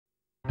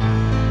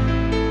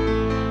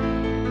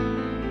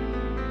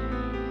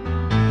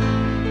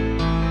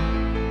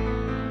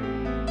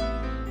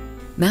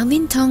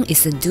Melvin Tong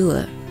is a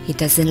doer. He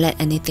doesn't let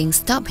anything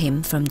stop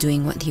him from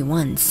doing what he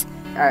wants.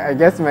 I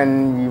guess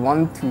when we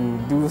want to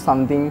do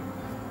something,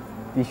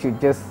 we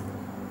should just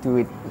do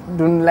it.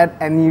 Don't let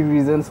any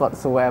reasons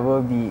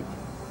whatsoever be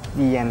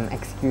an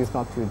excuse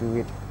not to do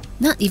it.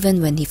 Not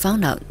even when he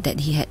found out that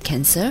he had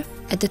cancer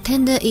at the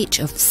tender age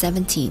of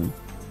 17.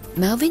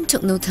 Melvin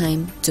took no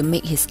time to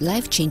make his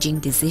life-changing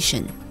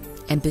decision,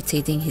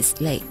 amputating his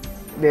leg.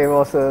 There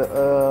was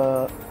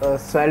a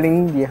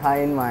swelling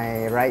behind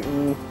my right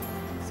knee.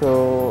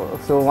 So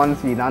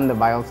once we done the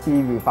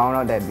biopsy, we found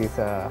out that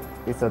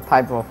it's a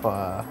type of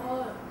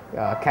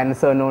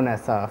cancer known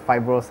as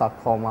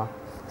fibrosarcoma.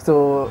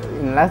 So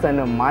in less than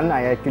a month,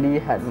 I actually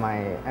had my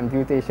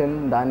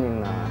amputation done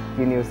in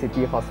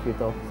University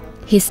Hospital.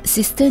 His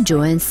sister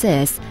Joanne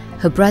says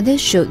her brother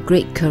showed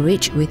great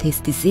courage with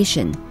his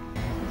decision.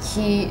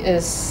 He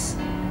is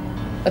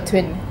a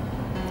twin.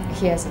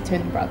 He has a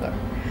twin brother,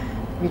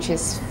 which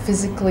is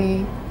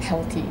physically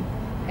healthy.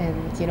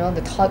 And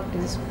the thought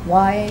is,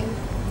 why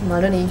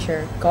Mother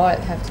Nature, God,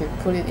 have to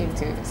put it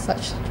into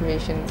such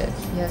situation that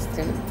he has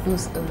to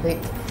lose a leg,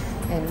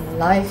 and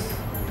life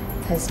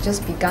has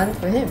just begun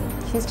for him.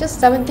 He's just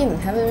 17,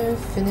 haven't even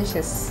finished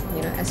his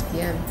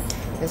SPM.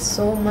 There's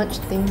so much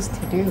things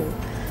to do.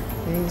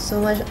 There's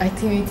so much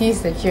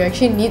activities that you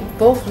actually need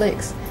both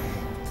legs.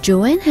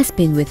 Joanne has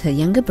been with her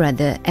younger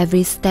brother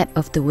every step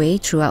of the way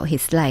throughout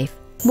his life.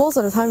 Most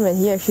of the time when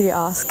he actually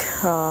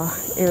asks,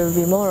 it will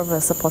be more of a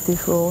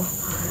supportive role,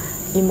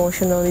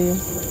 emotionally,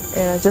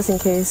 just in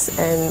case.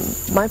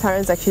 And my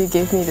parents actually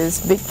gave me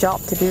this big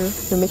job to do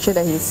to make sure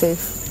that he's safe.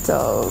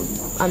 So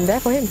I'm there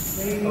for him.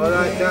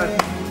 Alright, done.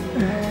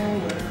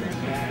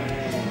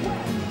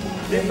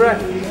 Deep breath,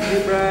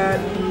 deep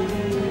breath.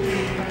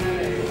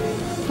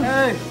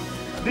 Hey,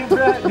 deep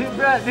breath, deep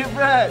breath, deep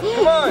breath.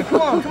 Come on,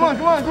 come on, come on,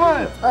 come on, come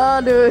on.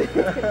 Oh, dude.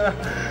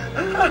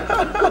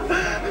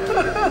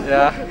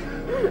 Yeah,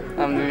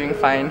 I'm doing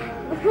fine.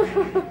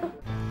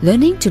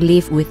 Learning to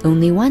live with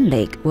only one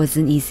leg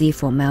wasn't easy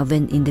for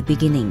Melvin in the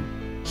beginning.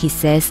 He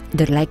says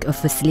the lack of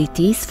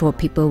facilities for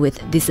people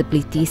with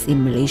disabilities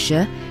in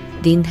Malaysia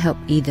didn't help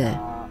either.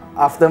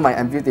 After my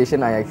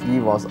amputation, I actually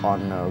was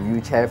on a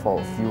wheelchair for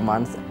a few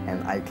months,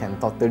 and I can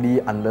totally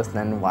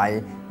understand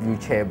why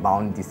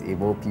wheelchair-bound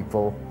disabled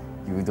people,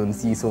 you don't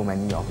see so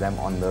many of them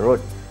on the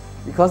road.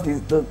 Because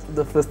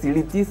the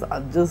facilities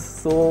are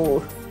just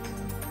so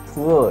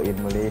poor in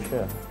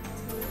Malaysia.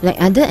 Like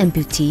other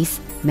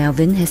amputees,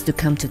 Melvin has to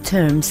come to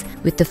terms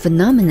with the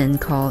phenomenon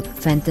called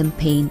phantom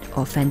pain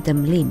or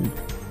phantom limb.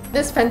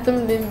 This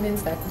phantom limb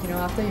means that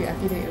after you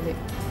amputate your leg,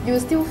 you will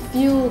still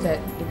feel that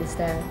it is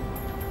there,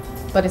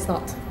 but it's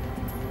not.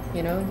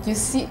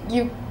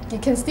 You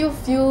can still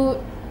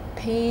feel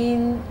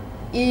pain,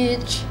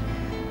 itch,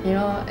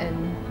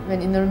 and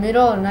when in the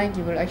middle of the night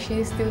you will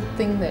actually still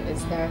think that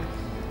it's there,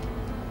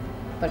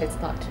 but it's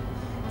not.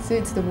 So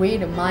it's the way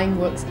the mind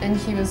works, and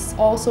he was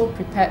also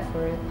prepared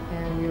for it,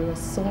 and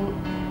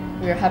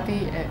we were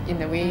happy in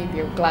a way.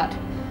 We were glad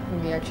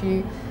when we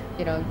actually,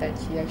 that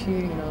he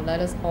actually, let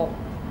us all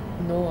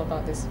know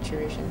about the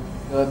situation.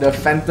 The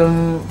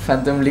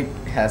phantom leg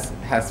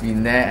has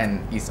been there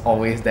and is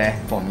always there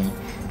for me.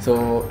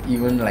 So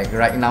even like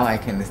right now, I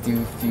can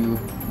still feel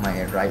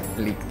my right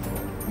leg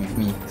with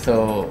me.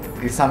 So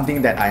it's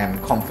something that I am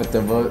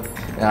comfortable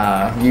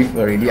with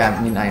already.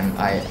 I mean, I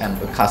am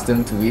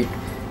accustomed to it.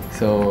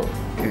 So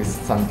it's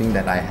something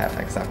that I have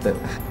accepted.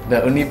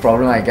 The only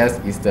problem, I guess,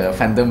 is the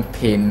phantom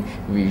pain,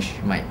 which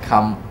might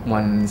come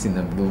once in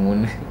a blue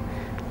moon,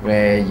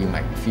 where you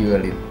might feel a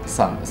little,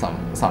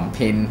 some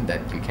pain that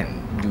you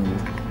can do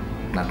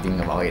nothing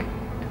about it.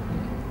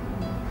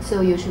 So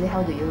usually,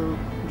 how do you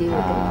deal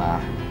with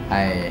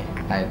it?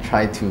 I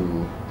try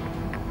to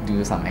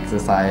do some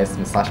exercise,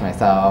 massage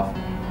myself,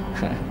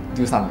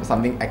 do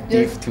something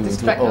active to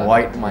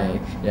avoid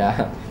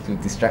to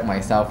distract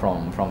myself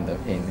from the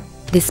pain.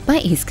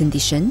 Despite his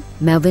condition,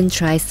 Melvin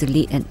tries to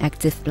lead an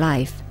active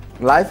life.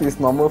 Life is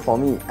normal for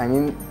me. I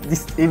mean,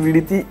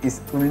 disability is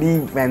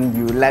only when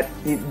you let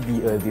it be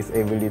a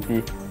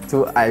disability.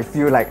 So I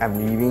feel like I'm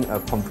living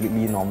a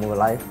completely normal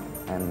life,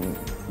 and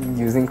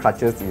using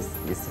crutches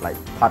is like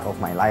part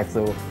of my life.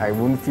 So I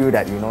wouldn't feel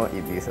that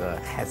it is a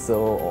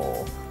hassle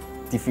or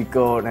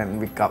difficult and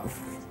wake up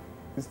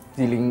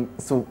feeling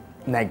so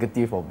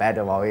negative or bad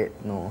about it.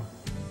 No.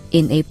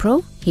 In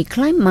April, he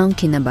climbed Mount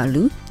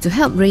Kinabalu to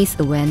help raise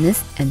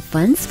awareness and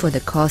funds for the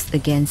cause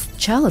against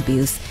child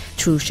abuse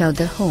through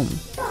Shelter Home.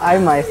 I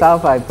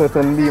myself, I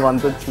personally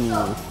wanted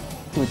to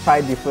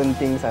try different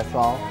things as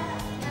well.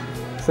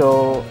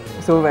 So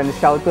when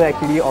Shelter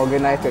actually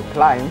organized the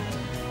climb,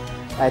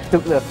 I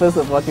took the first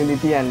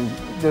opportunity and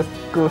just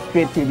go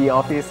straight to the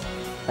office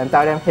and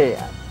tell them, hey,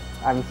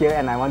 I'm here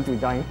and I want to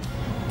join.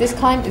 This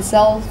climb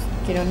itself,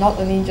 not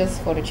only just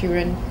for the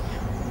children,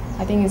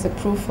 I think it's a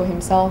proof for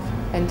himself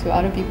and to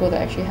other people that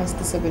actually has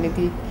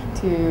disability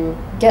to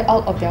get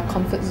out of their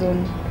comfort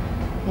zone,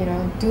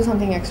 do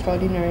something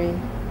extraordinary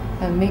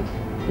and make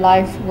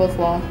life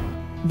worthwhile.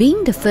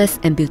 Being the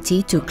first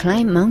amputee to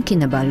climb Mount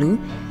Kinabalu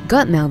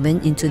got Melvin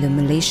into the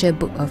Malaysia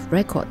Book of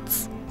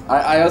Records.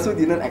 I also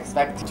didn't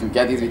expect to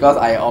get this because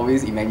I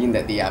always imagined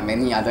that there are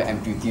many other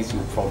amputees who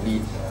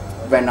probably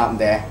went up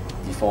there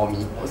before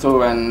me. So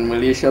when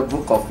Malaysia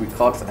Book of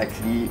Records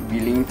actually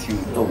willing to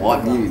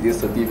award me with this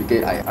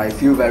certificate, I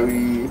feel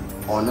very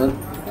honoured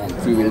and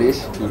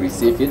privileged to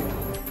receive it.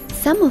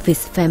 Some of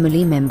his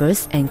family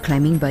members and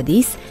climbing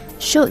buddies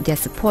showed their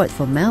support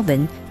for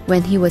Melvin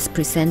when he was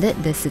presented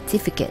the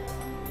certificate.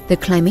 The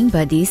climbing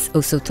buddies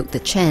also took the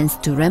chance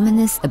to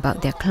reminisce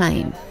about their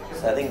climb.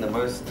 I think the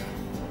most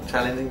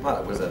challenging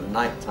part was at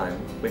night time,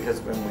 because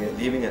when we're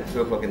leaving at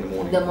 2 o'clock in the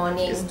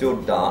morning, it's still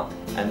dark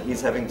and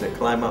he's having to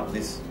climb up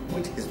this,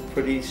 which is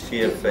pretty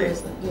sheer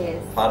face.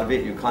 Yes. Part of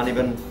it you can't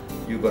even,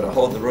 you've got to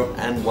hold the rope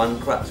and one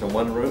crutch and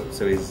one rope,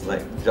 so he's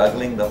like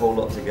juggling the whole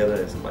lot together.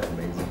 It's quite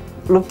amazing.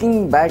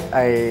 Looking back,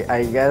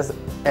 I guess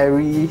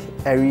every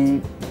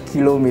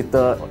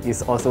kilometer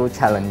is also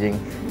challenging.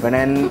 But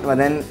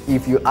then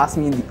if you ask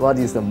me what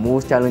is the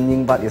most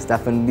challenging part, it's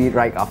definitely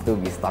right after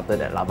we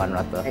started at Laban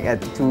Rata.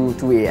 At 2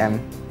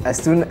 a.m. As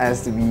soon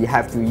as we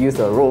have to use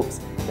the ropes,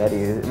 that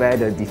is where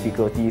the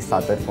difficulty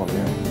started for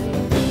me.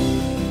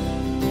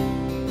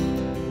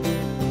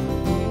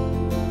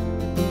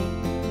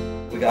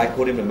 I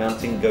called him a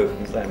mountain goat.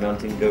 He's like a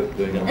mountain goat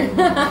going up.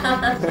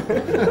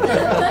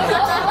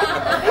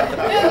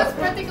 Yeah, it's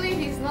practically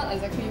he's not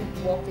exactly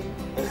walking.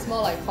 It's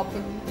more like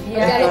hopping.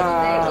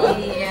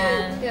 Exactly.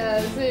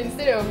 Yeah. So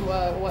instead of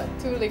what,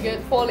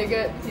 2-legged,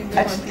 4-legged, he's doing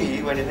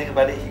Actually, when you think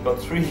about it, he got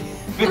 3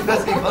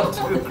 because he got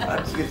 2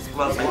 crutches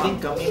plus I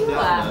think coming down,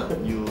 I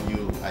caught you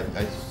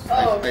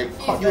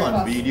on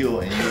fast. video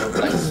and you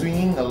were like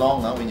swinging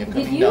along when you're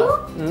coming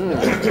down.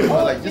 You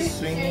were like just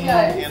swinging,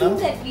 you know.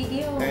 That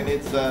video. And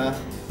it's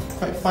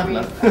quite fun,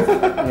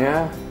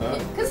 Yeah.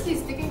 Because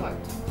he's taking like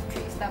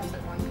 2-3 steps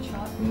at one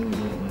shot.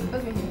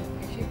 But when he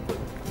actually put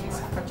his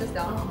crutches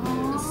down, he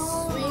just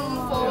swing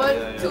forward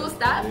 2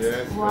 steps.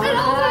 Yes. Wow. And I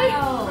was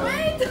like,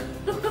 right?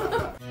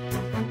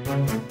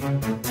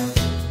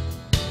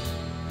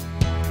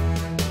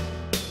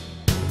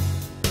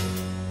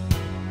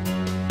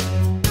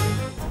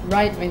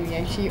 Right when we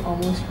actually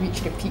almost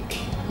reached the peak,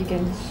 you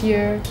can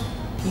hear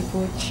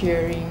people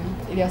cheering.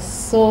 They are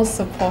so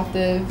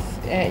supportive,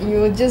 and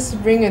you will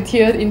just bring a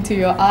tear into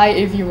your eye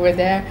if you were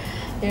there,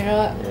 you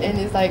know. And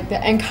it's like the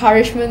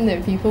encouragement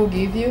that people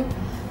give you,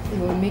 it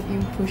will make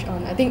you push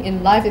on. I think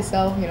in life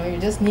itself, you know, you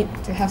just need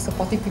to have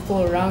supportive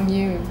people around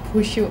you and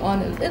push you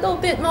on a little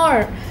bit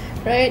more,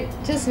 right?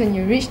 Just when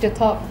you reach the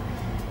top,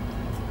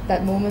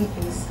 that moment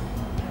is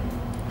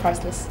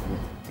priceless.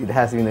 It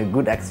has been a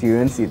good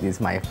experience. It is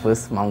my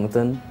first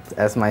mountain.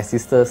 As my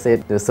sister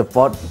said, the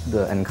support,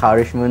 the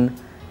encouragement,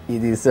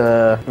 it is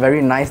a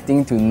very nice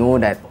thing to know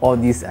that all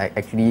these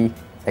actually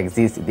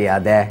exist, they are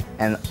there.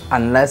 And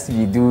unless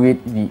we do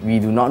it, we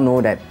do not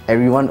know that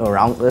everyone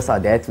around us are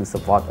there to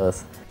support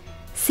us.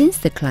 Since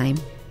the climb,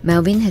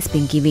 Melvin has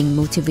been giving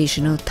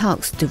motivational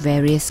talks to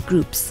various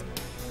groups.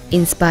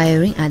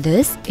 Inspiring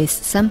others is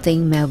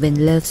something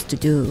Melvin loves to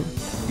do.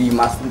 We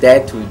must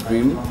dare to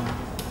dream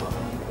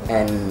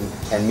and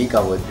make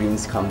our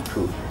dreams come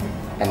true.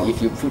 And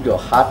if you put your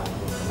heart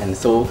and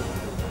soul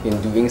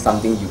in doing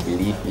something you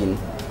believe in,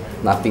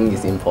 nothing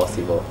is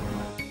impossible.